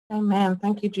Amen.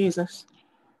 Thank you, Jesus.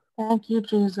 Thank you,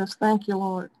 Jesus. Thank you,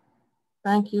 Lord.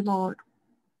 Thank you, Lord.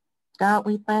 God,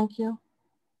 we thank you.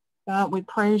 God, we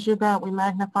praise you. God, we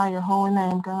magnify your holy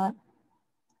name, God.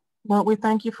 Lord, we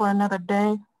thank you for another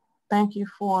day. Thank you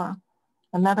for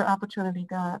another opportunity,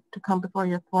 God, to come before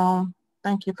your throne.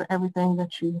 Thank you for everything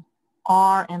that you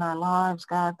are in our lives,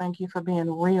 God. Thank you for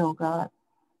being real, God,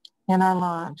 in our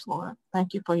lives, Lord.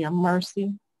 Thank you for your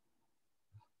mercy.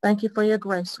 Thank you for your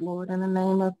grace, Lord, in the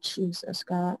name of Jesus,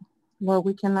 God. Lord,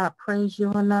 we cannot praise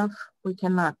you enough. We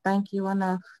cannot thank you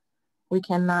enough. We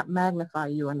cannot magnify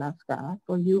you enough, God,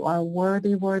 for you are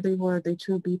worthy, worthy, worthy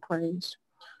to be praised.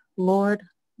 Lord,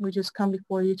 we just come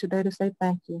before you today to say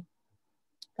thank you.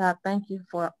 God, thank you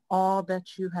for all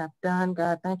that you have done.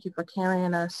 God, thank you for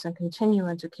carrying us and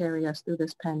continuing to carry us through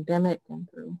this pandemic and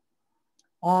through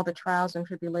all the trials and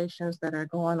tribulations that are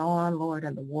going on, Lord,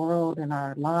 in the world, in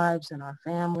our lives, in our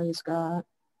families, God.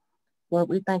 Lord,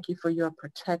 we thank you for your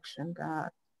protection, God.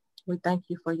 We thank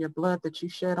you for your blood that you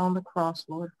shed on the cross,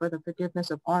 Lord, for the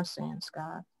forgiveness of our sins,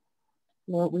 God.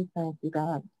 Lord, we thank you,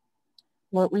 God.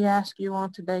 Lord, we ask you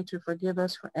on today to forgive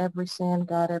us for every sin,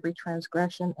 God, every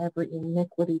transgression, every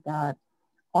iniquity, God,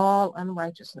 all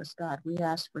unrighteousness, God. We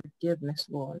ask forgiveness,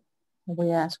 Lord. And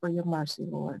we ask for your mercy,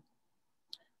 Lord.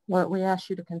 Lord, we ask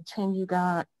you to continue,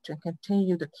 God, to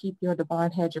continue to keep your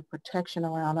divine hedge of protection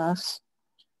around us,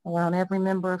 around every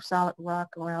member of Solid Rock,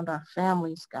 around our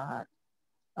families, God,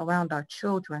 around our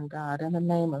children, God, in the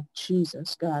name of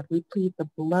Jesus, God. We plead the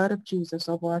blood of Jesus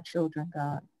over our children,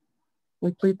 God.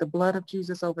 We plead the blood of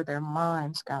Jesus over their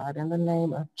minds, God, in the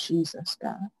name of Jesus,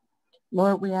 God.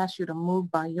 Lord, we ask you to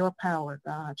move by your power,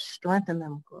 God. Strengthen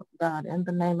them, God, in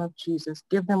the name of Jesus.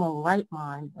 Give them a right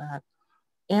mind, God,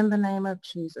 in the name of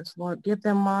Jesus. Lord, give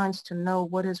them minds to know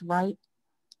what is right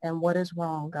and what is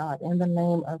wrong, God, in the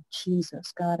name of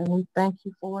Jesus, God. And we thank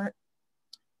you for it.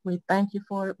 We thank you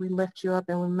for it. We lift you up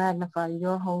and we magnify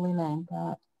your holy name,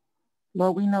 God.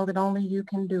 Lord, we know that only you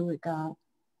can do it, God.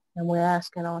 And we're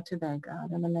asking on today,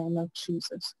 God, in the name of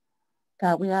Jesus.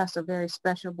 God, we ask a very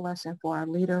special blessing for our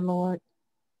leader, Lord,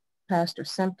 Pastor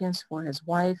Simpkins, for his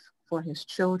wife, for his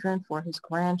children, for his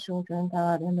grandchildren,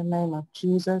 God, in the name of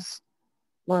Jesus.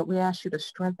 Lord, we ask you to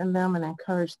strengthen them and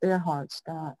encourage their hearts,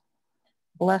 God.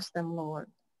 Bless them, Lord.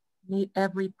 Meet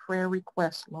every prayer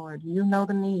request, Lord. You know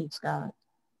the needs, God.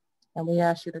 And we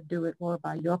ask you to do it, Lord,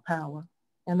 by your power.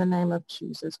 In the name of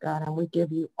Jesus, God. And we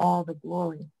give you all the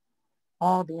glory,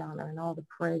 all the honor, and all the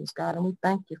praise, God. And we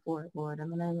thank you for it, Lord, in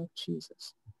the name of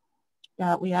Jesus.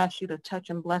 God, we ask you to touch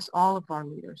and bless all of our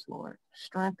leaders, Lord.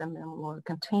 Strengthen them, Lord.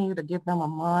 Continue to give them a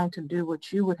mind to do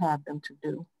what you would have them to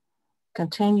do.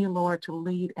 Continue, Lord, to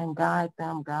lead and guide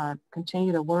them, God.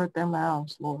 Continue to word their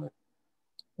mouths, Lord.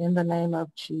 In the name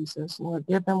of Jesus, Lord.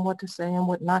 Give them what to say and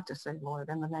what not to say, Lord,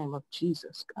 in the name of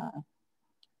Jesus, God.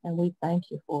 And we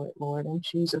thank you for it, Lord, in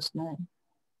Jesus' name.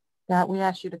 God, we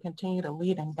ask you to continue to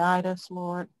lead and guide us,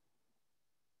 Lord.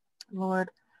 Lord,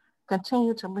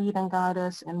 continue to lead and guide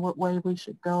us in what way we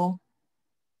should go.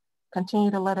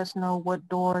 Continue to let us know what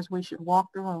doors we should walk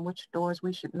through and which doors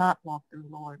we should not walk through,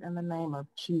 Lord, in the name of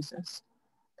Jesus.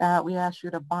 God, we ask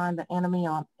you to bind the enemy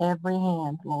on every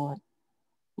hand, Lord.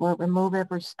 Lord, remove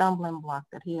every stumbling block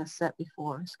that he has set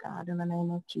before us, God, in the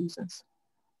name of Jesus.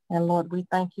 And Lord, we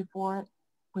thank you for it.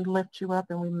 We lift you up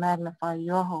and we magnify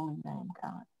your holy name,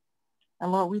 God.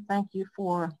 And Lord, we thank you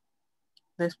for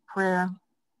this prayer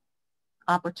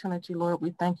opportunity, Lord.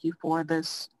 We thank you for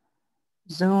this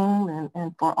Zoom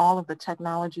and for all of the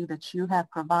technology that you have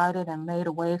provided and made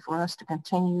a way for us to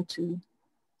continue to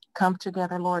come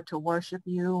together, Lord, to worship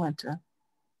you and to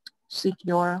seek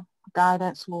your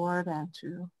guidance, Lord, and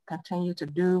to continue to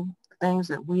do things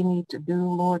that we need to do,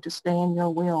 Lord, to stay in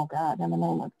your will, God, in the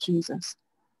name of Jesus.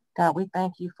 God, we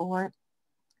thank you for it.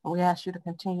 We ask you to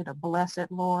continue to bless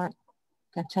it, Lord.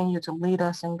 Continue to lead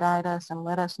us and guide us and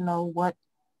let us know what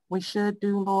we should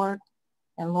do, Lord.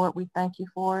 And Lord, we thank you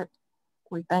for it.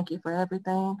 We thank you for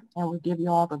everything, and we give you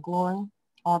all the glory,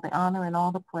 all the honor, and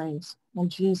all the praise. In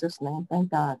Jesus' name,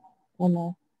 thank God.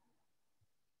 Amen.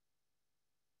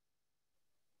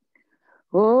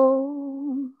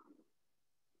 Oh,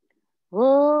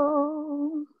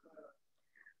 oh,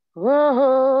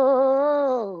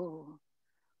 oh,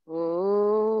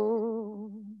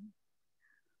 oh,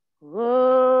 oh,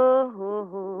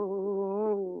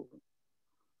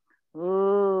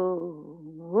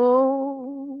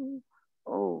 oh,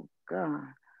 oh,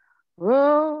 God.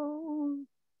 Oh,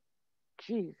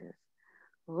 Jesus.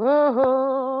 Oh,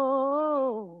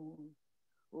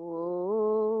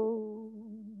 oh,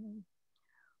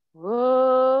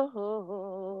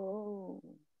 oh,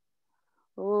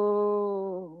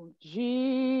 oh,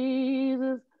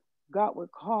 Jesus. God, we're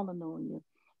calling on you.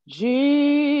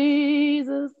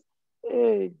 Jesus,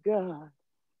 hey God.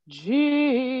 Jesus,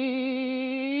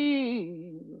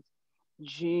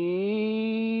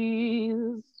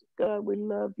 Jesus, God, we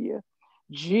love you.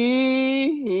 Jesus,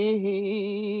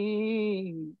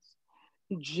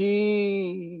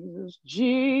 Jesus,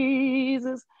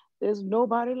 Jesus, there's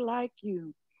nobody like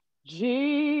you.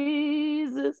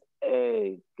 Jesus,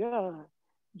 hey God,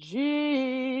 Jesus,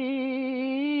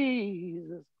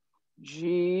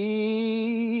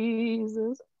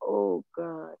 Jesus, oh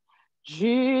God,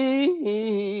 Jesus,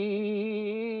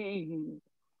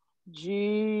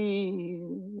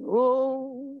 Jesus,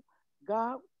 oh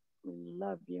God, we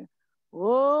love you.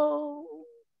 Oh,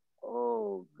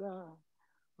 oh God,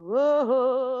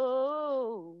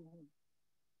 oh,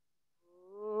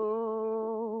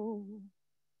 oh,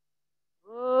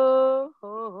 oh,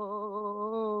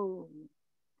 oh.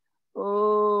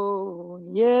 Oh,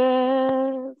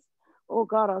 yes. Oh,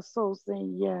 God, our soul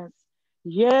saying yes.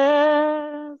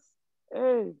 Yes.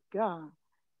 Hey, God.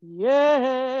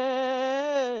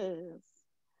 Yes.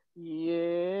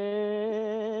 Yes.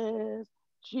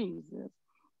 Jesus.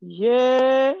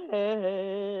 Yes.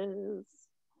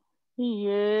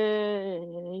 Yeah.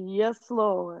 Yes,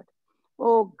 Lord.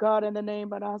 Oh, God, in the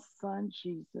name of our Son,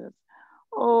 Jesus.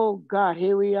 Oh, God,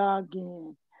 here we are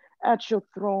again at your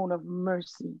throne of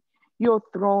mercy, your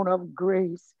throne of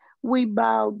grace. We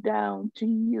bow down to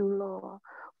you, Lord,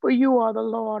 for you are the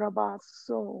Lord of our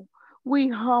soul. We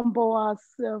humble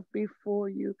ourselves before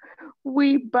you.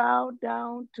 We bow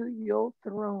down to your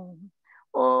throne.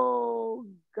 Oh,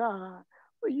 God.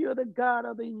 For you're the God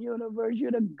of the universe.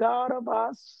 You're the God of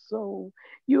our soul.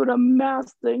 You're the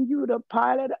master and you're the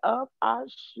pilot of our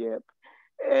ship.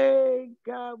 Hey,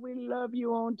 God, we love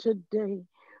you on today.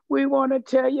 We want to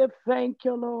tell you, thank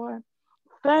you, Lord.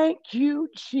 Thank you,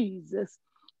 Jesus.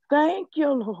 Thank you,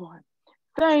 Lord.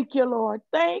 Thank you, Lord.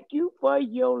 Thank you for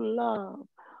your love.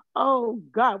 Oh,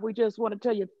 God, we just want to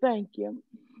tell you, thank you.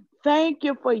 Thank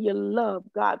you for your love,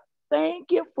 God.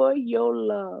 Thank you for your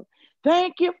love.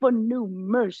 Thank you for new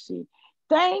mercy.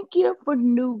 Thank you for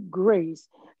new grace.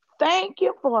 Thank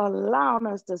you for allowing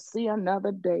us to see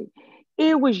another day.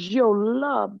 It was your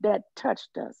love that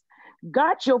touched us.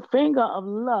 Got your finger of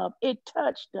love. It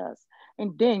touched us.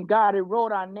 And then, God, it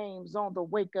wrote our names on the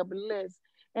wake up list.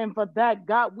 And for that,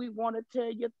 God, we want to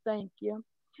tell you thank you.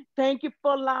 Thank you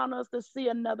for allowing us to see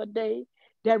another day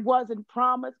that wasn't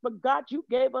promised, but God, you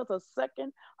gave us a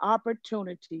second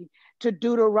opportunity to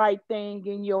do the right thing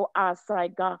in your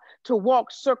eyesight, God, to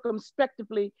walk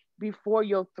circumspectly before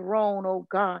your throne, oh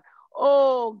God.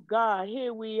 Oh God,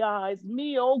 here we are. It's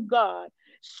me, oh God,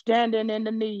 standing in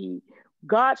the need.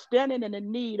 God, standing in the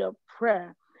need of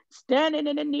prayer, standing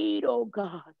in the need, oh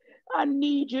God. I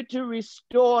need you to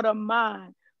restore the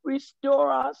mind,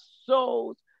 restore our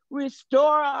souls,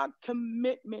 restore our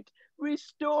commitment,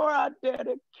 restore our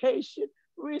dedication,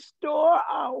 restore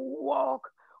our walk.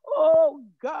 Oh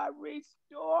God,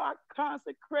 restore our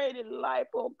consecrated life,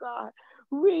 oh God.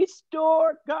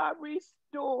 Restore, God,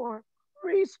 restore.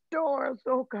 Restore us,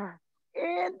 oh God.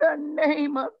 In the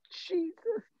name of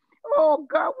Jesus. Oh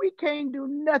God, we can't do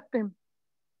nothing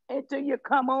until you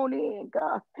come on in,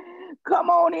 God. Come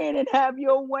on in and have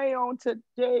your way on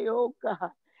today, oh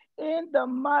God. In the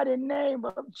mighty name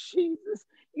of Jesus,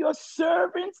 your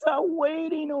servants are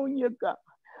waiting on you, God.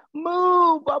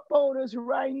 Move upon us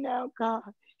right now, God.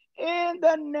 In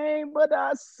the name of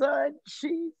our Son,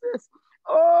 Jesus.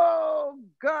 Oh,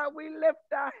 God, we lift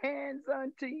our hands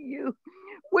unto you.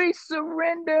 We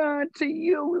surrender unto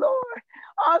you, Lord.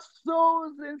 Our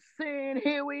souls in sin,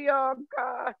 here we are,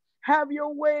 God. Have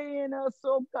your way in us,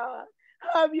 oh God.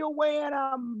 Have your way in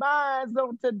our minds,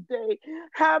 oh today.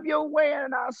 Have your way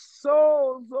in our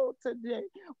souls, oh today.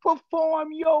 Perform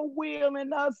your will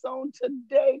in us on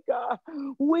today, God.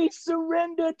 We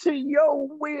surrender to your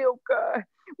will, God.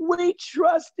 We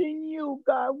trust in you,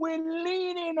 God. We're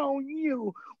leaning on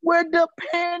you. We're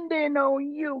depending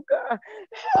on you, God.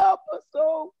 Help us,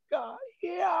 oh God.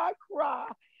 Hear our cry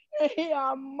and hear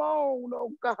our moan,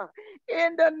 oh God.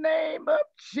 In the name of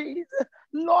Jesus,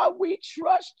 Lord, we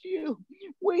trust you.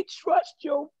 We trust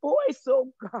your voice,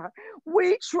 oh God.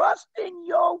 We trust in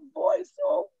your voice,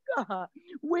 oh God.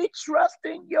 We trust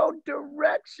in your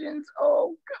directions,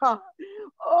 oh God.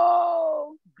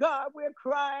 Oh God, we're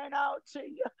crying out to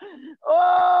you.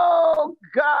 Oh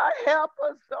God, help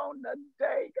us on the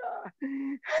day, God.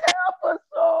 Help us,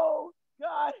 oh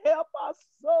God, help our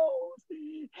souls.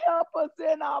 Help us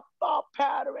in our thought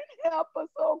pattern. Help us,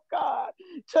 oh God,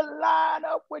 to line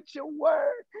up with your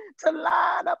word, to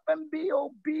line up and be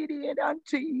obedient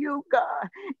unto you, God.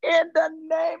 In the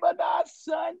name of our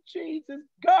Son, Jesus,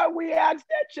 God, we ask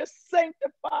that you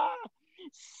sanctify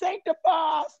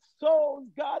our souls,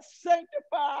 God.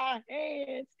 Sanctify our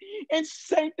hands and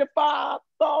sanctify our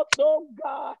thoughts, oh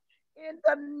God. In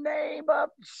the name of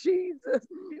Jesus,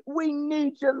 we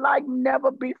need you like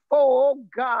never before, oh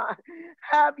God.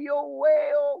 Have your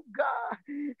way, oh God.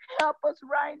 Help us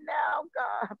right now,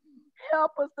 God.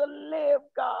 Help us to live,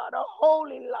 God, a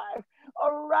holy life,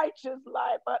 a righteous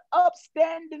life, an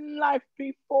upstanding life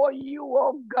before you,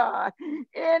 oh God.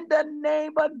 In the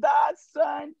name of thy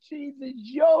Son, Jesus,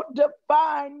 your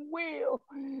divine will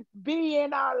be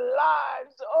in our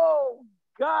lives, oh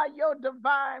God, your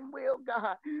divine will,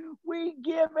 God. We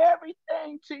give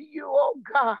everything to you, oh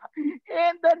God,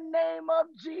 in the name of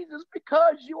Jesus,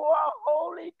 because you are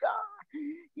holy, God.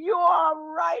 You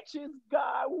are righteous,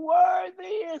 God. Worthy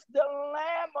is the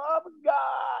Lamb of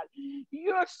God.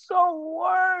 You're so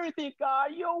worthy,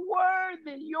 God. You're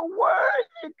worthy. You're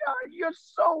worthy, God. You're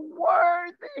so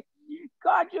worthy.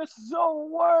 God, you're so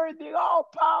worthy. All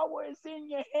power is in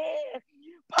your hand.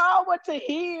 Power to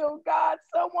heal, God.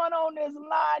 Someone on this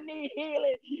line need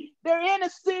healing. They're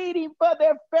interceding for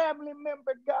their family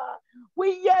member, God.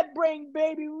 We yet bring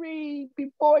baby Reed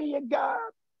before you, God.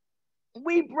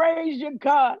 We praise you,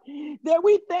 God, that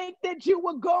we think that you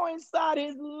would go inside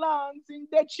his lungs and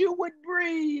that you would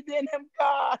breathe in him,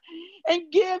 God, and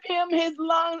give him his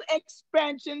lung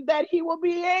expansion, that he will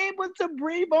be able to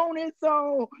breathe on his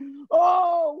own.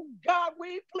 Oh, God,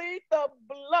 we plead the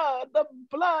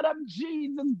blood of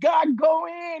Jesus. God, go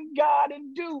in, God,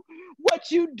 and do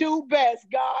what you do best,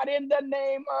 God, in the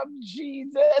name of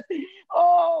Jesus.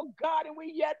 Oh, God, and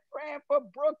we yet praying for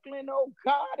Brooklyn, oh,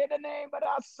 God, in the name of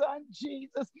our Son, Jesus.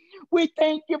 We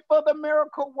thank you for the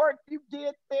miracle work you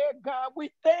did there, God.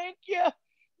 We thank you.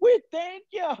 We thank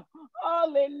you.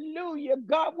 Hallelujah.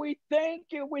 God, we thank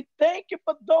you. We thank you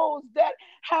for those that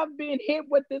have been hit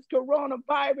with this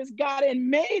coronavirus, God, and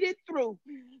made it through.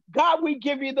 God, we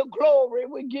give you the glory.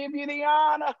 We give you the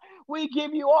honor. We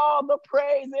give you all the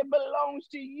praise. It belongs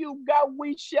to you, God.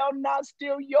 We shall not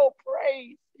steal your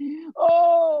praise.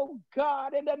 Oh,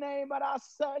 God, in the name of our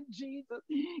Son, Jesus.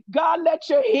 God, let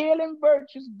your healing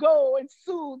virtues go and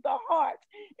soothe the hearts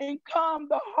and calm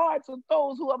the hearts of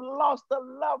those who have lost a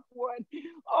loved one.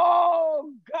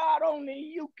 Oh, God, only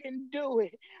you can do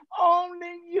it.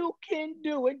 Only you can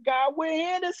do it, God.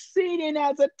 We're interceding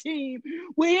as a team.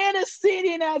 We're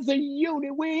interceding as a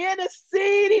unit. We're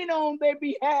interceding on their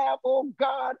behalf, oh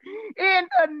God. In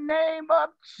the name of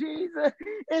Jesus,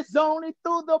 it's only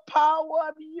through the power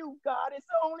of you, God. It's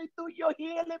only through your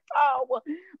healing power.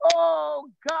 Oh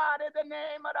God, in the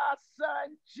name of our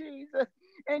Son, Jesus.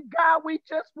 And God, we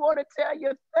just want to tell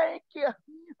you, thank you.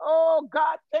 Oh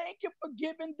God, thank you for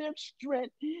giving them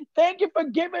strength. Thank you for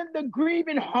giving the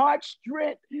grieving heart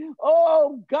strength.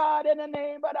 Oh God, in the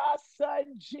name of our Son,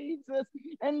 Jesus.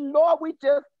 And Lord, we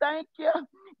just thank you.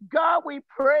 God, we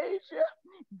praise you.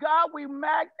 God, we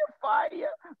magnify you.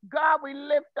 God, we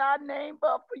lift our name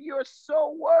up, for you're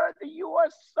so worthy. You are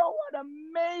so an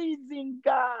amazing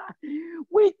God.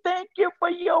 We thank you for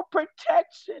your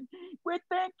protection. We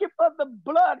thank you for the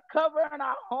blood covering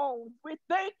our homes. We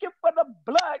thank you for the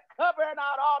blood covering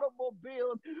our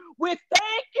automobiles. We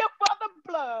thank you for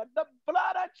the blood. The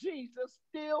blood of Jesus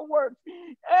still works.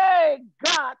 Hey,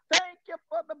 God, thank you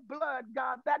for the blood,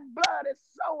 God. That blood is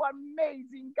so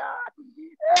amazing, God.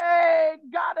 Hey,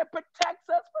 God, it protects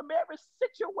us from every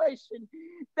situation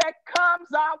that comes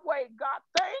our way, God.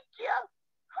 Thank you.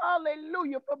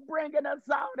 Hallelujah, for bringing us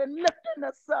out and lifting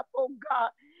us up, oh God.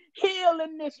 Heal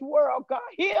in this world, God.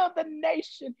 Heal the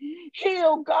nation.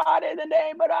 Heal, God, in the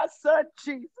name of our Son,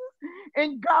 Jesus.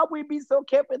 And God, we be so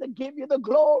careful to give you the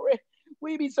glory.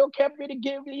 We be so careful to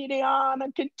give you the honor.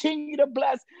 Continue to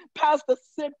bless Pastor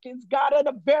Simpkins, God, in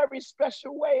a very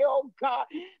special way, oh God.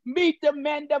 Meet the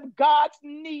men of God's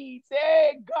needs.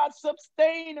 Hey, God,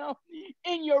 sustain them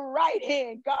in your right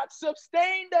hand. God,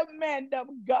 sustain the men of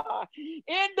God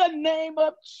in the name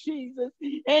of Jesus.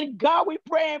 And God, we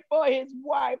praying for his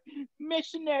wife,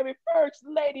 missionary First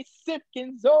Lady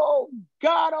Simpkins. Oh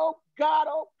God, oh God,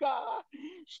 oh God.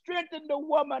 Strengthen the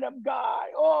woman of God.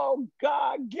 Oh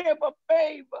God, give her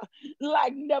favor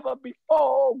like never before.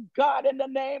 Oh God, in the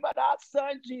name of our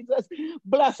Son Jesus,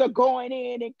 bless her going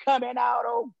in and coming out,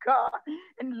 oh God.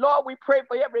 And Lord, we pray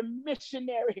for every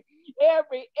missionary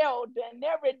every elder and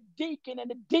every deacon and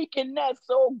the deaconess,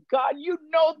 oh God, you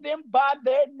know them by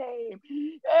their name.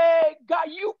 Hey, God,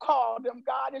 you call them,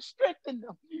 God, and strengthen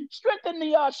them. Strengthen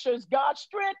the ushers, God,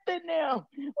 strengthen them.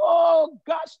 Oh,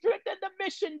 God, strengthen the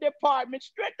mission department.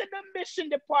 Strengthen the mission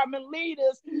department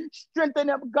leaders. Strengthen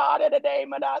them, God, in the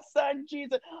name of our son,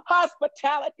 Jesus.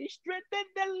 Hospitality, strengthen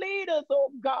the leaders,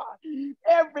 oh God,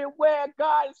 everywhere,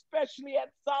 God, especially at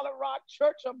Solid Rock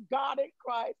Church of God in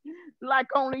Christ, like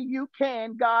only you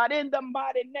can, God, in the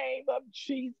mighty name of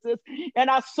Jesus. And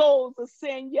our souls are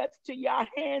saying yes to you. Our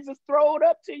hands are thrown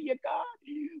up to you,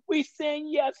 God. We sing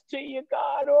yes to you,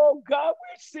 God. Oh, God,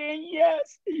 we're saying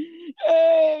yes.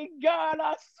 Hey, God,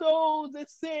 our souls are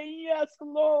saying yes,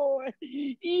 Lord.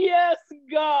 Yes,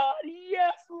 God.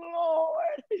 Yes,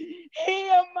 Lord.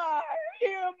 Here am I.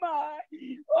 Here am I.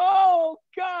 Oh,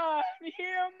 God.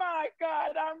 Here am I,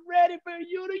 God. I'm ready for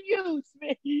you to use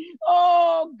me.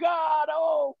 Oh, God.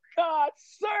 Oh, God.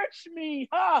 Search me.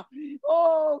 Huh?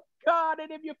 Oh, God,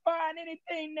 and if you find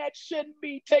anything that shouldn't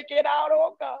be, take it out,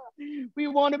 oh God. We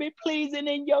want to be pleasing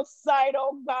in your sight,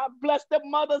 oh God. Bless the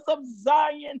mothers of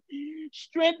Zion.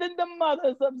 Strengthen the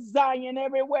mothers of Zion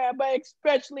everywhere, but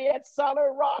especially at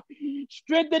Solid Rock.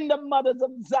 Strengthen the mothers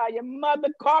of Zion. Mother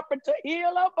Carpenter,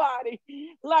 heal her body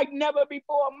like never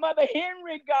before. Mother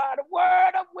Henry, God,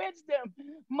 word of wisdom.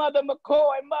 Mother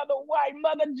McCoy, Mother White,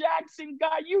 Mother Jackson,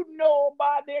 God, you know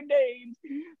by their names.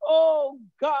 Oh,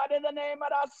 God, in the name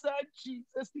of our son,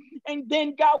 Jesus. And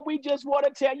then, God, we just want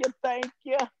to tell you thank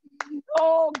you.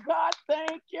 Oh, God,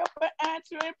 thank you for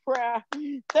answering prayer.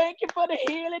 Thank you for the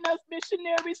healing of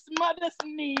missionaries' mother's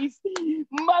niece,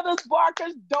 Mother's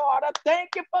Barker's daughter. Thank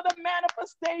you for the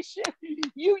manifestation.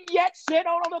 You yet sit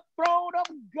on the throne of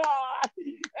God.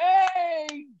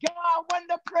 Hey, God, when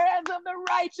the prayers of the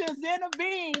righteous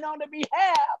intervene on the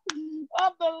behalf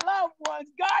of the loved ones,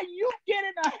 God, you get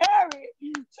in a hurry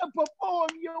to perform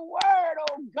your word.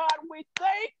 Oh, God, we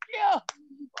thank you.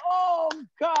 Oh,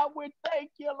 God, we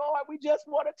thank you, Lord. We just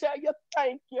want to tell you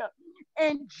thank you.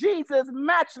 In Jesus'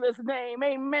 matchless name,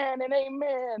 amen and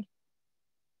amen.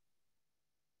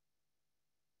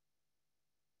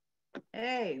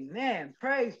 Amen.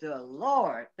 Praise the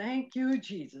Lord. Thank you,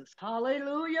 Jesus.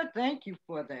 Hallelujah. Thank you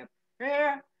for that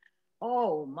prayer.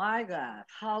 Oh, my God.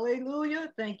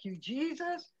 Hallelujah. Thank you,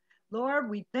 Jesus. Lord,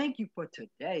 we thank you for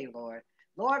today, Lord.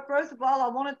 Lord, first of all, I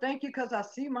want to thank you because I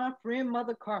see my friend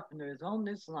Mother Carpenter is on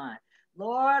this line.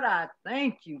 Lord, I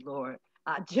thank you, Lord.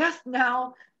 I just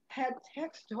now had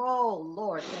text. Oh,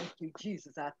 Lord, thank you,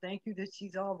 Jesus. I thank you that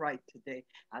she's all right today.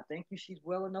 I thank you she's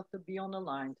well enough to be on the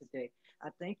line today. I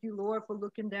thank you, Lord, for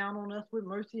looking down on us with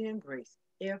mercy and grace.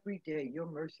 Every day, your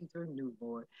mercies are new,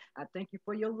 Lord. I thank you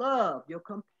for your love, your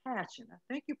compassion. I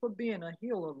thank you for being a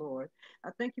healer, Lord. I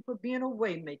thank you for being a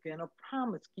waymaker and a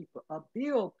promise keeper, a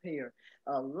bill payer,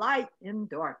 a light in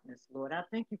darkness, Lord. I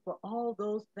thank you for all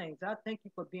those things. I thank you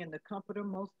for being the comforter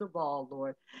most of all,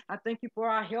 Lord. I thank you for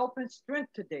our help and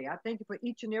strength today. I thank you for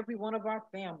each and every one of our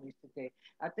families today.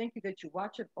 I thank you that you're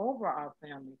watching over our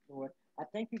families, Lord. I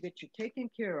thank you that you're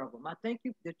taking care of them. I thank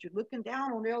you that you're looking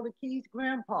down on Elder Key's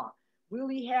grandpa,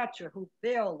 Willie Hatcher, who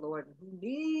fell, Lord, and who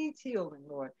needs healing,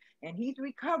 Lord. And he's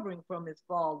recovering from his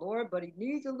fall, Lord, but he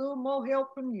needs a little more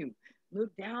help from you.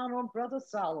 Look down on Brother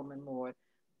Solomon, Lord.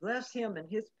 Bless him and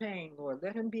his pain, Lord.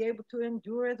 Let him be able to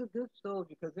endure as a good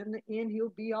soldier, because in the end, he'll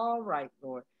be all right,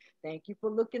 Lord. Thank you for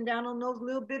looking down on those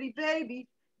little bitty babies,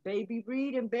 Baby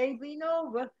Reed and Baby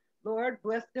Nova. Lord,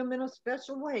 bless them in a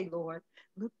special way, Lord.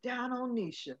 Look down on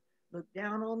Nisha. Look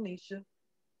down on Nisha.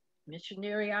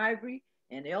 Missionary Ivory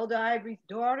and Elder Ivory's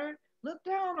daughter. Look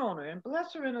down on her and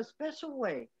bless her in a special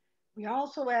way. We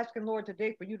also asking, Lord,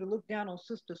 today for you to look down on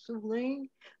Sister Suline.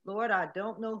 Lord, I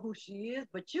don't know who she is,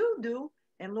 but you do.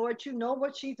 And Lord, you know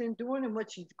what she's enduring and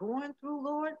what she's going through,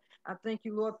 Lord. I thank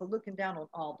you, Lord, for looking down on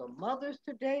all the mothers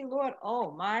today, Lord.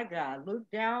 Oh, my God. Look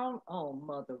down on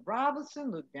Mother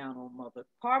Robinson. Look down on Mother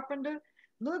Carpenter.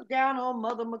 Look down on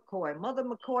Mother McCoy. Mother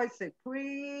McCoy said,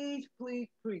 please, please,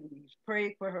 please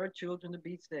pray for her children to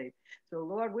be saved. So,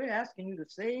 Lord, we're asking you to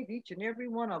save each and every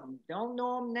one of them. Don't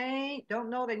know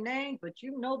their names, but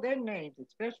you know their names,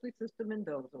 especially Sister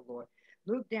Mendoza, Lord.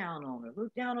 Look down on her.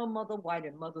 Look down on Mother White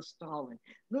and Mother Stalling.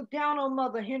 Look down on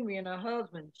Mother Henry and her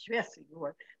husband, Jesse,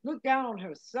 Lord. Look down on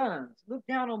her sons. Look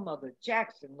down on Mother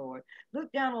Jackson, Lord.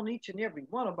 Look down on each and every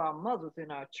one of our mothers in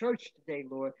our church today,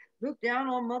 Lord. Look down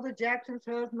on Mother Jackson's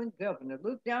husband, Governor.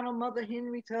 Look down on Mother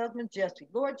Henry's husband, Jesse.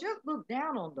 Lord, just look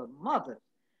down on the mothers.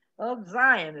 of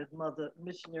Zion, as Mother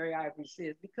Missionary Ivory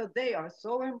says, because they are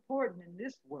so important in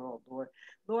this world, Lord.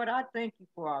 Lord, I thank you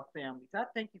for our families. I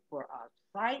thank you for our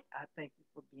sight. I thank you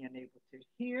for being able to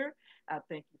hear. I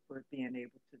thank you for being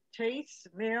able to taste,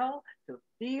 smell, to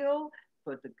feel,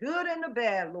 for the good and the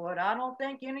bad, Lord. I don't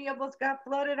think any of us got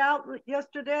flooded out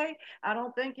yesterday. I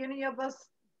don't think any of us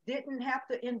didn't have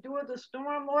to endure the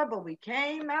storm, Lord, but we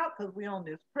came out because we're on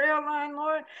this prayer line,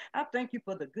 Lord. I thank you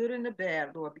for the good and the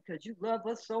bad, Lord, because you love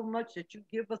us so much that you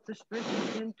give us the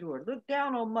strength to endure. Look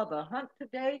down on Mother Hunt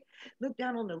today. Look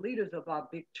down on the leaders of our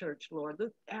big church, Lord.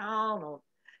 Look down on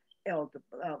Elder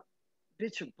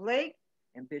Bishop Blake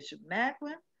and Bishop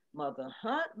Macklin, Mother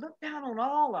Hunt. Look down on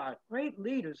all our great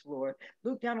leaders, Lord.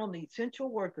 Look down on the essential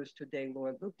workers today,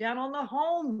 Lord. Look down on the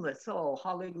homeless. Oh,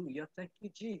 hallelujah. Thank you,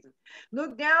 Jesus.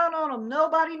 Look down on them.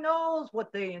 Nobody knows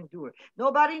what they endure.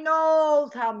 Nobody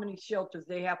knows how many shelters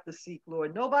they have to seek,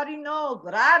 Lord. Nobody knows,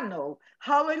 but I know.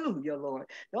 Hallelujah, Lord.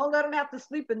 Don't let them have to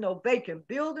sleep in no vacant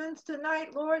buildings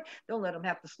tonight, Lord. Don't let them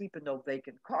have to sleep in no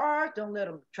vacant cars. Don't let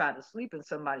them try to sleep in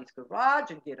somebody's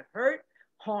garage and get hurt,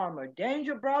 harm, or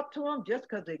danger brought to them just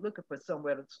because they're looking for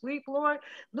somewhere to sleep, Lord.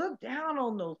 Look down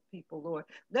on those people, Lord.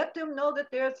 Let them know that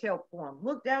there's help for them.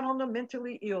 Look down on the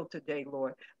mentally ill today,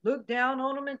 Lord. Look down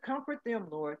on them and comfort them,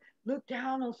 Lord. Look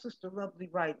down on Sister Lovely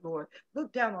Wright, Lord.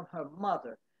 Look down on her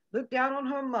mother. Look down on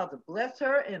her mother. Bless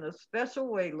her in a special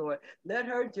way, Lord. Let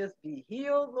her just be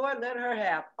healed, Lord. Let her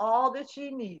have all that she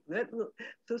needs. Let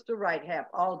Sister Wright have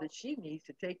all that she needs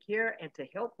to take care and to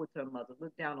help with her mother.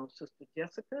 Look down on Sister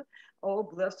Jessica. Oh,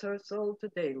 bless her soul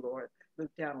today, Lord.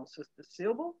 Look down on Sister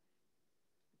Sybil.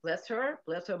 Bless her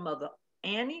mother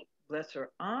Annie, bless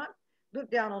her aunt.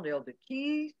 Look down on Elder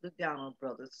Keys. Look down on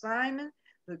Brother Simon.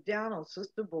 Look down on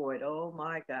Sister Boyd. Oh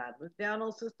my God. Look down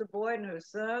on Sister Boyd and her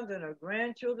sons and her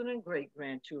grandchildren and great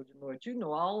grandchildren, Lord. You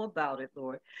know all about it,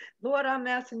 Lord. Lord, I'm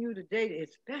asking you today to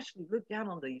especially look down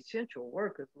on the essential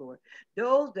workers, Lord.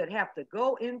 Those that have to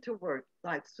go into work,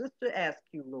 like Sister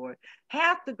Askew, Lord,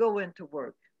 have to go into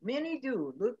work. Many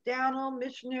do. Look down on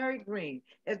Missionary Green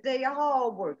as they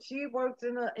all work. She works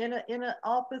in an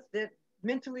office that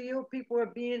mentally ill people are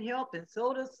being helped, and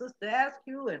so does Sister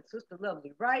Askew and Sister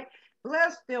Lovely Wright.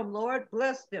 Bless them, Lord.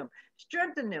 Bless them.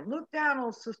 Strengthen them. Look down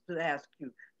on Sister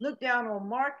Askew. Look down on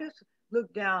Marcus.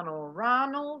 Look down on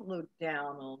Ronald. Look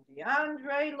down on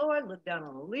DeAndre, Lord. Look down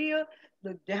on Leah.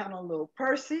 Look down on little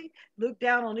Percy. Look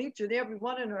down on each and every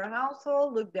one in her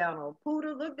household. Look down on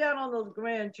Puda. Look down on those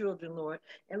grandchildren, Lord.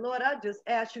 And Lord, I just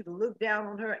ask you to look down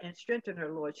on her and strengthen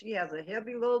her, Lord. She has a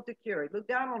heavy load to carry. Look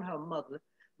down on her mother,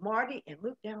 Marty, and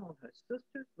look down on her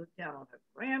sisters. Look down on her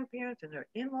grandparents and her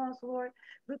in-laws, Lord.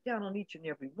 Look down on each and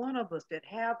every one of us that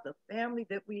have the family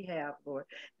that we have, Lord.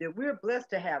 That we're blessed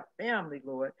to have family,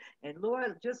 Lord. And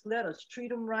Lord, just let us treat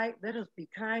them right. Let us be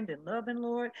kind and loving,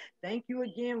 Lord. Thank you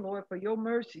again, Lord, for your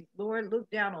mercy. Lord, look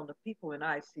down on the people in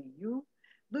ICU.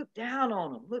 Look down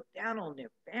on them. Look down on their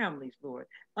families, Lord.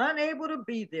 Unable to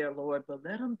be there, Lord, but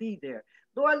let them be there.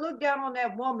 Lord, look down on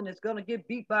that woman that's going to get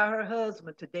beat by her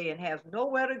husband today and has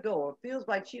nowhere to go or feels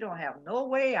like she don't have no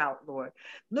way out, Lord.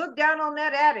 Look down on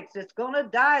that addict that's going to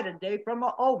die today from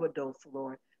an overdose,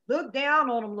 Lord. Look down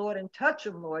on them, Lord, and touch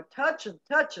them, Lord. Touch them,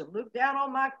 touch them. Look down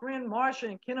on my friend Marsha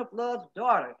and Kenneth Love's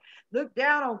daughter. Look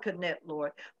down on Connect,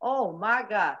 Lord. Oh, my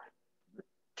God.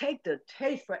 Take the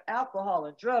taste for alcohol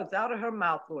and drugs out of her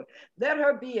mouth, Lord. Let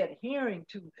her be adhering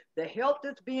to the help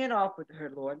that's being offered to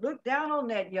her, Lord. Look down on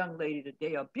that young lady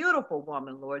today, a beautiful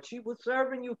woman, Lord. She was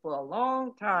serving you for a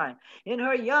long time in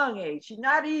her young age. She's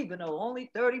not even old,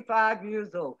 only 35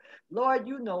 years old. Lord,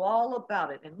 you know all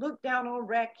about it. And look down on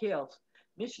Raquel,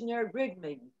 Missionary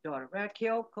Rigmaden's daughter,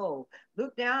 Raquel Cole.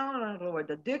 Look down on her, Lord.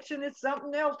 Addiction is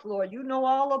something else, Lord. You know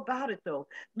all about it, though.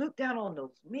 Look down on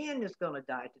those men that's going to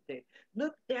die today.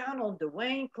 Look down on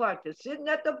Dwayne Clark that's sitting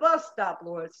at the bus stop,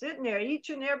 Lord, sitting there each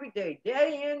and every day,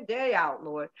 day in, day out,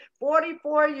 Lord.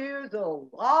 44 years old,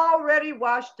 already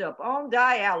washed up, on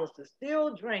dialysis,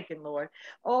 still drinking, Lord.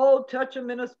 Oh, touch him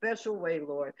in a special way,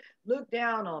 Lord. Look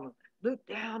down on him. Look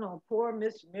down on poor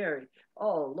Miss Mary.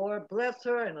 Oh, Lord, bless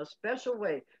her in a special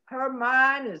way. Her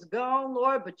mind is gone,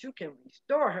 Lord, but you can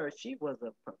restore her. She was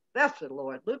a professor,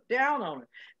 Lord. Look down on her.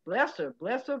 Bless her,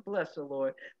 bless her, bless her,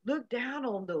 Lord. Look down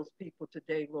on those people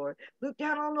today, Lord. Look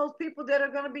down on those people that are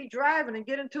going to be driving and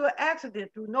get into an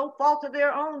accident through no fault of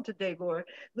their own today, Lord.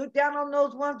 Look down on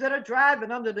those ones that are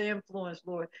driving under the influence,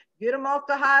 Lord. Get them off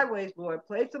the highways, Lord.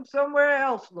 Place them somewhere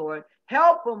else, Lord.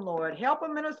 Help them, Lord. Help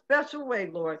them in a special way,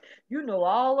 Lord. You know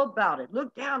all about it.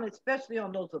 Look down especially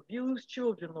on those abused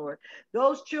children, Lord.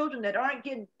 Those children that aren't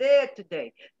getting fed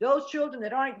today. Those children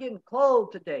that aren't getting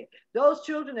clothed today. Those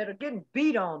children that are getting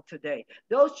beat on today.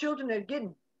 Those children that are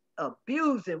getting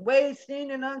abused in ways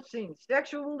seen and unseen.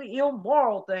 Sexually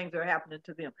immoral things are happening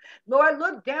to them. Lord,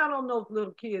 look down on those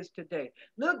little kids today.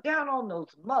 Look down on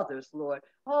those mothers, Lord.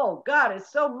 Oh, God,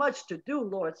 it's so much to do,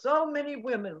 Lord. So many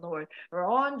women, Lord, are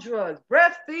on drugs,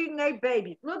 breastfeeding their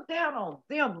babies. Look down on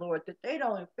them, Lord, that they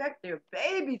don't infect their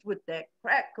babies with that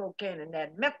crack cocaine and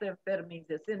that methamphetamine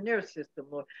that's in their system,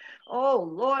 Lord. Oh,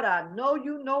 Lord, I know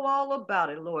you know all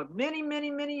about it, Lord. Many, many,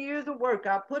 many years of work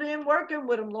I put in working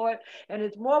with them, Lord, and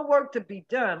it's more work to be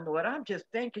done, Lord. I'm just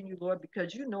thanking you, Lord,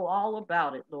 because you know all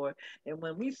about it, Lord. And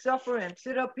when we suffer and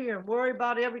sit up here and worry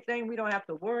about everything, we don't have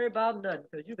to worry about nothing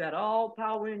because you got all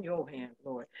power in your hands,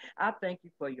 Lord. I thank you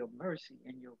for your mercy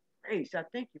and your grace. I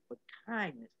thank you for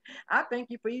kindness. I thank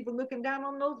you for even looking down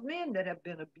on those men that have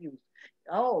been abused.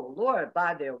 Oh, Lord,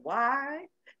 by their wives,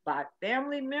 by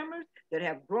family members that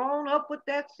have grown up with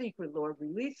that secret, Lord.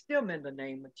 Release them in the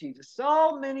name of Jesus.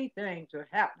 So many things are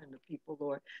happening to people,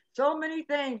 Lord. So many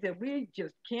things that we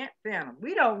just can't fathom.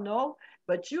 We don't know,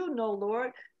 but you know,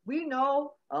 Lord. We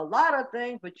know a lot of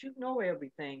things, but you know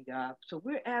everything, God. So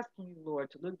we're asking you, Lord,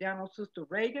 to look down on Sister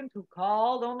Reagan, who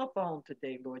called on the phone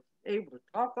today, Lord. Able to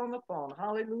talk on the phone.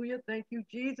 Hallelujah. Thank you,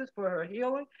 Jesus, for her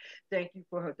healing. Thank you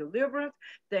for her deliverance.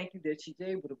 Thank you that she's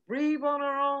able to breathe on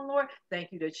her own, Lord.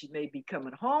 Thank you that she may be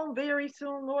coming home very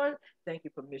soon, Lord. Thank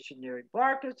you for Missionary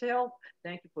Barker's help.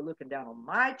 Thank you for looking down on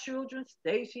my children,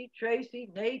 Stacy, Tracy,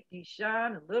 Nate,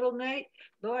 Deshaun, and little Nate.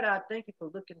 Lord, I thank you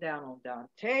for looking down on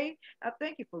Dante. I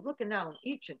thank you for looking down on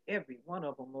each and every one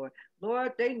of them, Lord.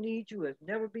 Lord, they need you as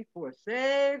never before.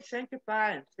 Save,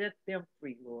 sanctify, and set them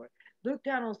free, Lord. Look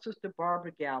down on Sister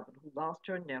Barbara Galvin, who lost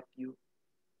her nephew.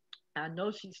 I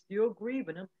know she's still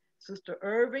grieving him. Sister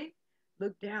Irving,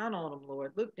 look down on him,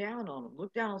 Lord. Look down on him.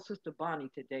 Look down on Sister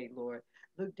Bonnie today, Lord.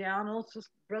 Look down on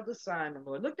Sister Brother Simon,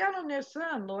 Lord. Look down on their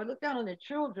son, Lord. Look down on their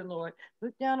children, Lord.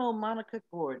 Look down on Monica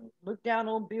Gordon. Look down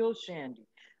on Bill Shandy.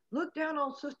 Look down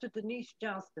on Sister Denise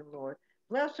Johnston, Lord.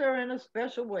 Bless her in a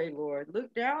special way, Lord.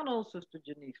 Look down on Sister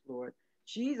Janice, Lord.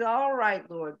 She's all right,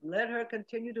 Lord. Let her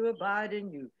continue to abide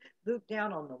in you. Look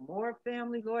down on the Moore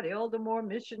family, Lord. Elder Moore,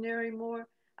 Missionary Moore.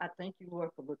 I thank you, Lord,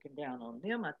 for looking down on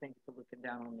them. I thank you for looking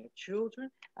down on their children.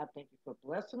 I thank you for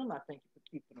blessing them. I thank you for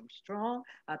keeping them strong.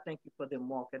 I thank you for them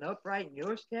walking upright in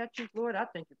your statutes, Lord. I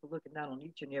thank you for looking down on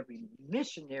each and every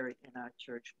missionary in our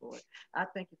church, Lord. I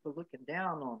thank you for looking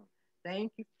down on them.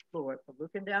 Thank you, Lord, for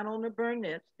looking down on the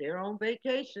Burnett's. They're on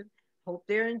vacation. Hope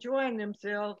they're enjoying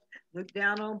themselves. Look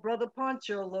down on Brother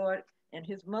Poncho, Lord, and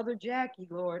his mother Jackie,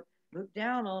 Lord. Look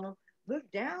down on them.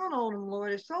 Look down on them,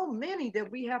 Lord. There's so many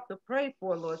that we have to pray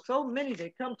for, Lord. So many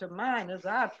that come to mind as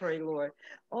I pray, Lord.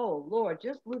 Oh, Lord,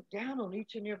 just look down on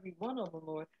each and every one of them,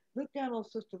 Lord. Look down on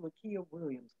Sister Lakia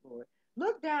Williams, Lord.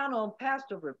 Look down on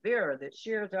Pastor Rivera that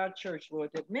shares our church, Lord,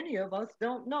 that many of us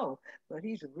don't know, but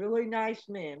he's a really nice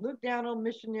man. Look down on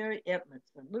Missionary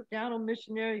Edmondson. Look down on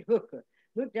Missionary Hooker.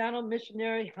 Look down on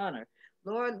Missionary Hunter.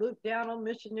 Lord, look down on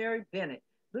Missionary Bennett.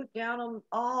 Look down on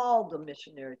all the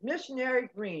missionaries, Missionary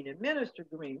Green and Minister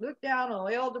Green. Look down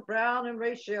on Elder Brown and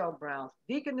Rachel Brown,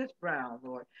 Deaconess Brown,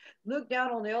 Lord. Look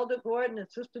down on Elder Gordon and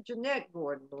Sister Jeanette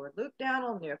Gordon, Lord. Look down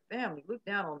on their family. Look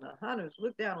down on the Hunters.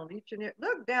 Look down on each and every.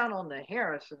 Look down on the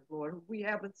Harrisons, Lord, who we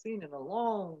haven't seen in a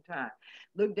long time.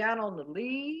 Look down on the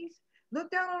Lees.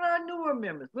 Look down on our newer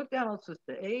members. Look down on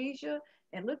Sister Asia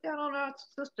and look down on our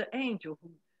Sister Angel,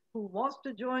 who wants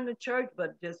to join the church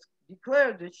but just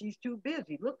declared that she's too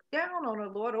busy. Look down on her,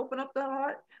 Lord. Open up the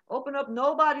heart. Open up.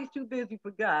 Nobody's too busy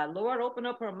for God. Lord, open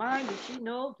up her mind that she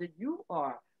knows that you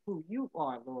are who you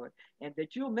are, Lord, and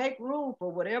that you'll make room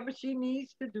for whatever she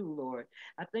needs to do, Lord.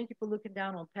 I thank you for looking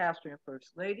down on Pastor and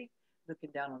First Lady, looking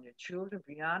down on their children,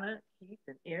 Brianna, Keith,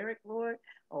 and Eric, Lord.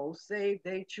 Oh, save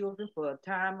their children for a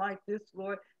time like this,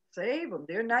 Lord. Save them.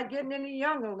 They're not getting any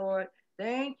younger, Lord.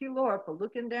 Thank you, Lord, for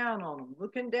looking down on them,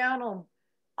 looking down on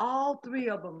all three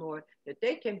of them, Lord, that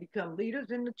they can become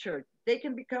leaders in the church. They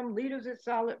can become leaders at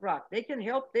Solid Rock. They can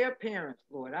help their parents,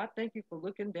 Lord. I thank you for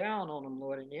looking down on them,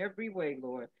 Lord, in every way,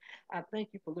 Lord. I thank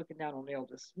you for looking down on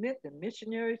Elder Smith and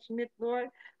Missionary Smith, Lord.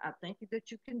 I thank you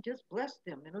that you can just bless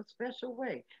them in a special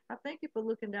way. I thank you for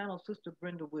looking down on Sister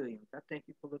Brenda Williams. I thank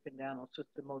you for looking down on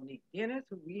Sister Monique Dennis,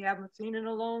 who we haven't seen in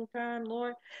a long time,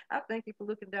 Lord. I thank you for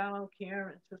looking down on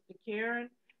Karen, Sister Karen,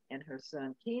 and her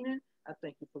son Keenan. I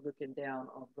thank you for looking down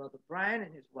on Brother Brian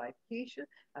and his wife Keisha.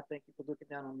 I thank you for looking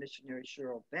down on Missionary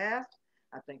Cheryl Bass.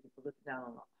 I thank you for looking down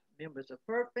on members of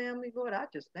her family, Lord. I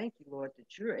just thank you, Lord,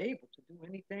 that you're able to do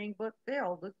anything but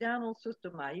fail. Look down on Sister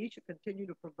Maisha. Continue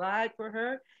to provide for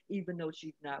her, even though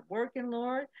she's not working,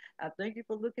 Lord. I thank you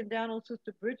for looking down on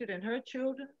Sister Bridget and her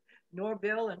children.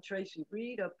 Norbell and Tracy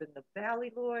Reed up in the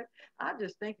valley, Lord. I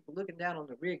just thank you for looking down on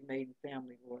the Rig Maiden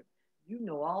family, Lord. You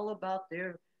know all about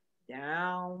their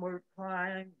downward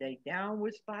climb, they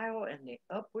downward spiral, and they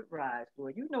upward rise,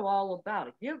 Lord. You know all about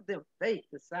it. Give them faith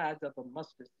the size of a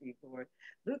mustard seed, Lord.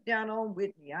 Look down on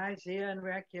Whitney, Isaiah, and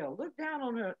Raquel. Look down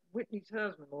on her, Whitney's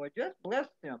husband, Lord. Just bless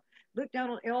them. Look down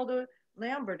on Elder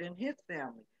Lambert and his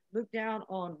family. Look down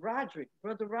on Roderick,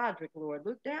 Brother Roderick, Lord.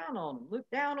 Look down on him. Look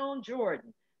down on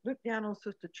Jordan. Look down on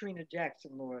Sister Trina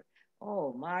Jackson, Lord.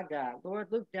 Oh my God, Lord,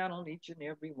 look down on each and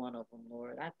every one of them,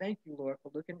 Lord. I thank you, Lord,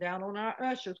 for looking down on our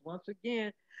ushers once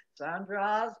again. Sandra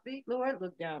Osby, Lord,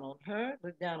 look down on her.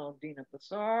 Look down on Dina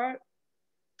Bassard.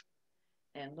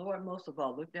 And Lord, most of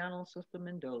all, look down on Sister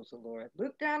Mendoza, Lord.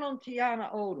 Look down on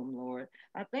Tiana Odom, Lord.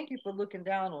 I thank you for looking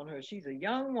down on her. She's a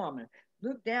young woman.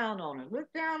 Look down on her.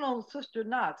 Look down on Sister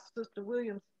Knox, Sister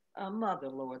Williams' mother,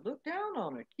 Lord. Look down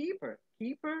on her. Keep her.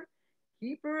 Keep her.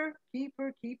 Keep her, keep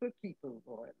her, keep her, keep her,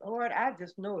 Lord. Lord, I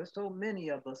just know it's so many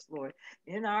of us, Lord,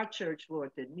 in our church, Lord,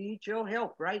 that need your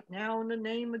help right now in the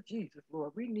name of Jesus,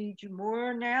 Lord. We need you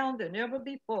more now than ever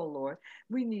before, Lord.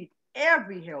 We need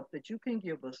every help that you can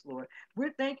give us, Lord.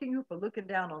 We're thanking you for looking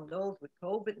down on those with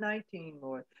COVID-19,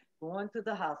 Lord, going to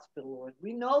the hospital, Lord.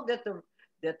 We know that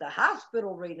the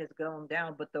hospital rate has gone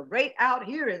down, but the rate out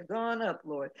here has gone up,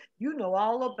 Lord. You know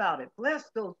all about it.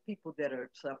 Bless those people that are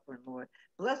suffering, Lord.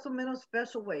 Bless them in a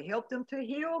special way. Help them to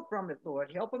heal from it,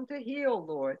 Lord. Help them to heal,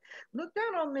 Lord. Look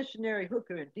down on Missionary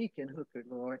Hooker and Deacon Hooker,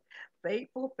 Lord.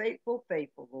 Faithful, faithful,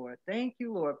 faithful, Lord. Thank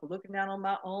you, Lord, for looking down on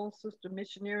my own sister,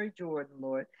 Missionary Jordan,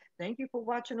 Lord. Thank you for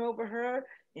watching over her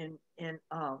in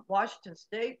Washington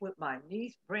State with my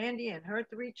niece Brandy and her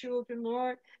three children,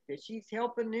 Lord, that she's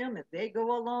helping them as they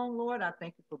go along, Lord. I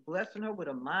thank you for blessing her with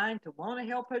a mind to want to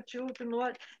help her children,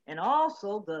 Lord, and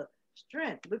also the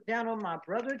strength. Look down on my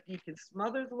brother, Deacon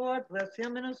Smothers, Lord. Bless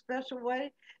him in a special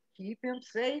way. Keep him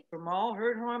safe from all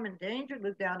hurt, harm, and danger.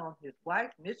 Look down on his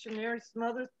wife, Missionary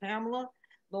Smothers, Pamela.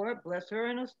 Lord, bless her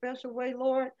in a special way,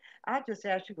 Lord. I just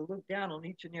ask you to look down on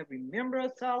each and every member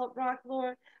of Solid Rock,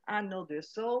 Lord. I know there's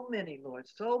so many, Lord,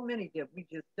 so many that we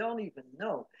just don't even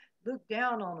know. Look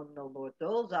down on them, though, Lord.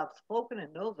 Those I've spoken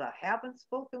and those I haven't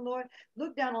spoken, Lord.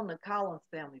 Look down on the Collins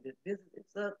family that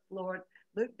visits us, Lord.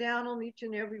 Look down on each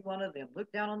and every one of them.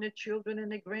 Look down on their children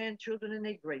and their grandchildren and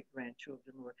their great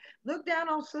grandchildren, Lord. Look down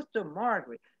on Sister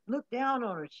Margaret. Look down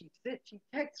on her. She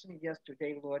texted me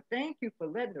yesterday, Lord. Thank you for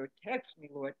letting her text me,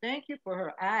 Lord. Thank you for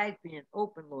her eyes being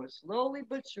open, Lord, slowly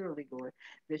but surely, Lord,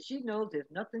 that she knows there's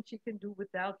nothing she can do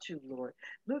without you, Lord.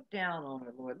 Look down on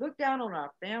her, Lord. Look down on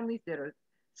our families that are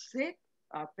sick,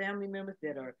 our family members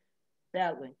that are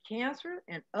battling cancer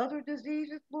and other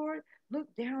diseases, Lord. Look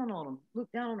down on them.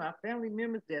 Look down on our family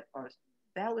members that are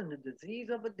battling the disease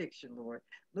of addiction, Lord.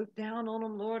 Look down on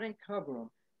them, Lord, and cover them.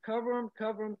 Cover them,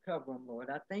 cover them, cover them, Lord.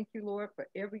 I thank you, Lord, for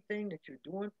everything that you're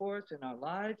doing for us in our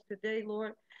lives today,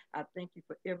 Lord. I thank you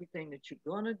for everything that you're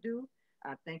going to do.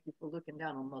 I thank you for looking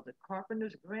down on Mother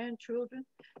Carpenter's grandchildren.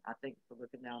 I thank you for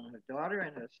looking down on her daughter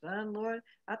and her son, Lord.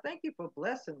 I thank you for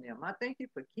blessing them. I thank you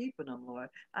for keeping them, Lord.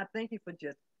 I thank you for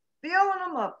just filling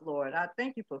them up, Lord. I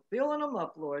thank you for filling them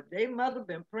up, Lord. Their mother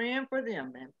been praying for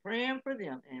them and praying for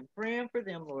them and praying for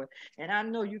them, Lord. And I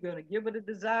know you're going to give her the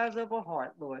desires of her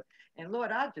heart, Lord. And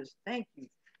Lord, I just thank you.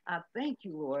 I thank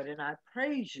you, Lord, and I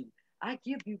praise you. I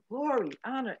give you glory,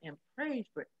 honor, and praise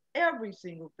for every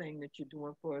single thing that you're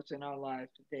doing for us in our lives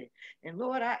today. And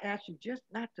Lord, I ask you just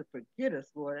not to forget us,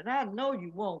 Lord. And I know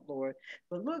you won't, Lord,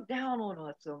 but look down on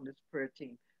us on this prayer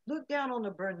team. Look down on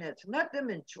the Burnett's. Let them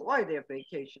enjoy their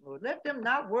vacation, Lord. Let them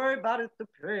not worry about if the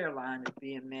prayer line is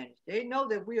being managed. They know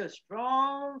that we're a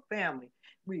strong family.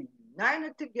 We're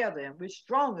united together and we're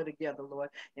stronger together, Lord.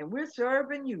 And we're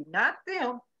serving you, not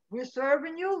them. We're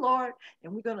serving you, Lord,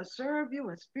 and we're going to serve you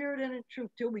in spirit and in truth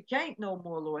till we can't no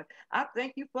more, Lord. I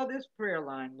thank you for this prayer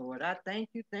line, Lord. I thank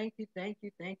you, thank you, thank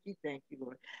you, thank you, thank you,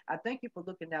 Lord. I thank you for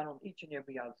looking down on each and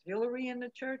every auxiliary in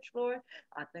the church, Lord.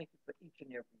 I thank you for each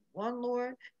and every one,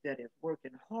 Lord, that is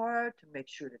working hard to make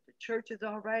sure that the church is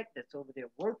all right, that's over there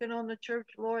working on the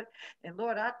church, Lord. And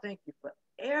Lord, I thank you for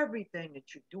everything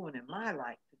that you're doing in my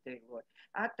life today, Lord.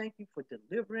 I thank you for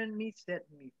delivering me,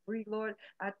 setting me free, Lord.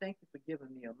 I thank you for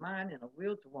giving me a mind and a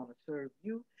will to want to serve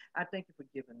you. I thank you for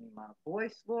giving me my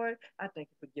voice, Lord. I thank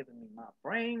you for giving me my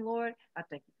brain, Lord. I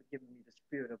thank you for giving me the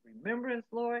spirit of remembrance,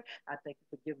 Lord. I thank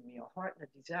you for giving me a heart and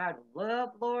a desire to love,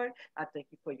 Lord. I thank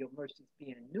you for your mercies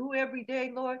being new every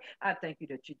day, Lord. I thank you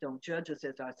that you don't judge us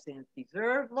as our sins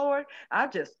deserve, Lord. I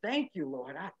just thank you,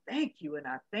 Lord. I thank you and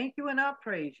I thank you and I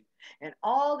praise you. And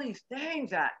all these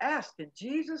things I ask in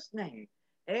Jesus' name.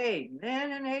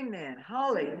 Amen and amen.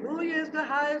 Hallelujah is the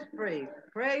highest praise.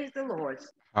 Praise the Lord.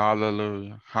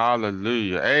 Hallelujah.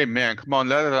 Hallelujah. Amen. Come on,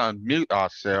 let us unmute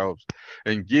ourselves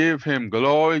and give him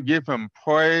glory, give him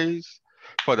praise.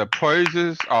 For the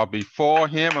praises are before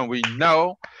him, and we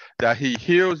know that he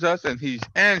hears us and he's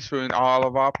answering all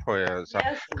of our prayers.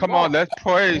 Yes, Come on, Lord. let's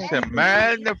praise him,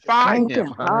 magnify Thank you.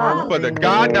 him. For the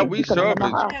God that Yes. we serve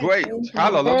is Thank great. you.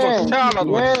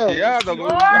 Hallelujah. Yes. Hallelujah.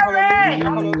 Glory.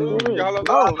 Hallelujah. Hey, Hallelujah.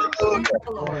 glory. Thank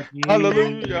you, Lord.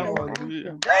 Thank you, Hallelujah. Lord. Thank Hallelujah.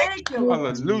 you. Thank you,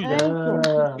 Lord. Hallelujah. Thank you.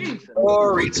 Jesus.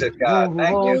 Glory to God.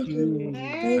 Thank you.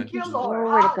 Thank you, Lord.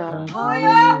 Glory to God. Hallelujah.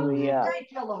 Hallelujah.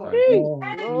 Thank you, Lord. Thank you.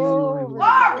 Thank you. Glory to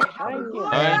Glory. God. Thank you.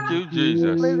 Thank Hallelujah. you,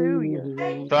 Jesus. Hallelujah.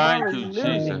 Thank you, Thank Lord. you,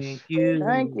 Hallelujah. Jesus.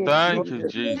 Thank you, Thank you, Jesus.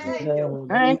 Jesus. Thank you, Lord.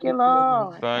 Thank you,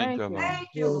 Lord. Thank Thank you, you. Lord. Thank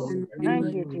you, Lord.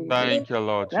 Thank you, Jesus. Thank you,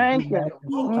 Lord Jesus.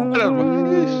 Thank you.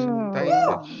 Thank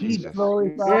you, Jesus.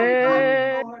 Thank you,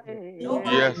 Yeah. Lord.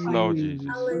 Nobody Yes, Yeah. like Lord you.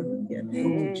 Jesus.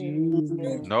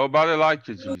 Yeah. Nobody like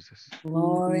you, Jesus.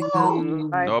 Glory, God.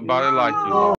 Like you. Nobody like you, Lord.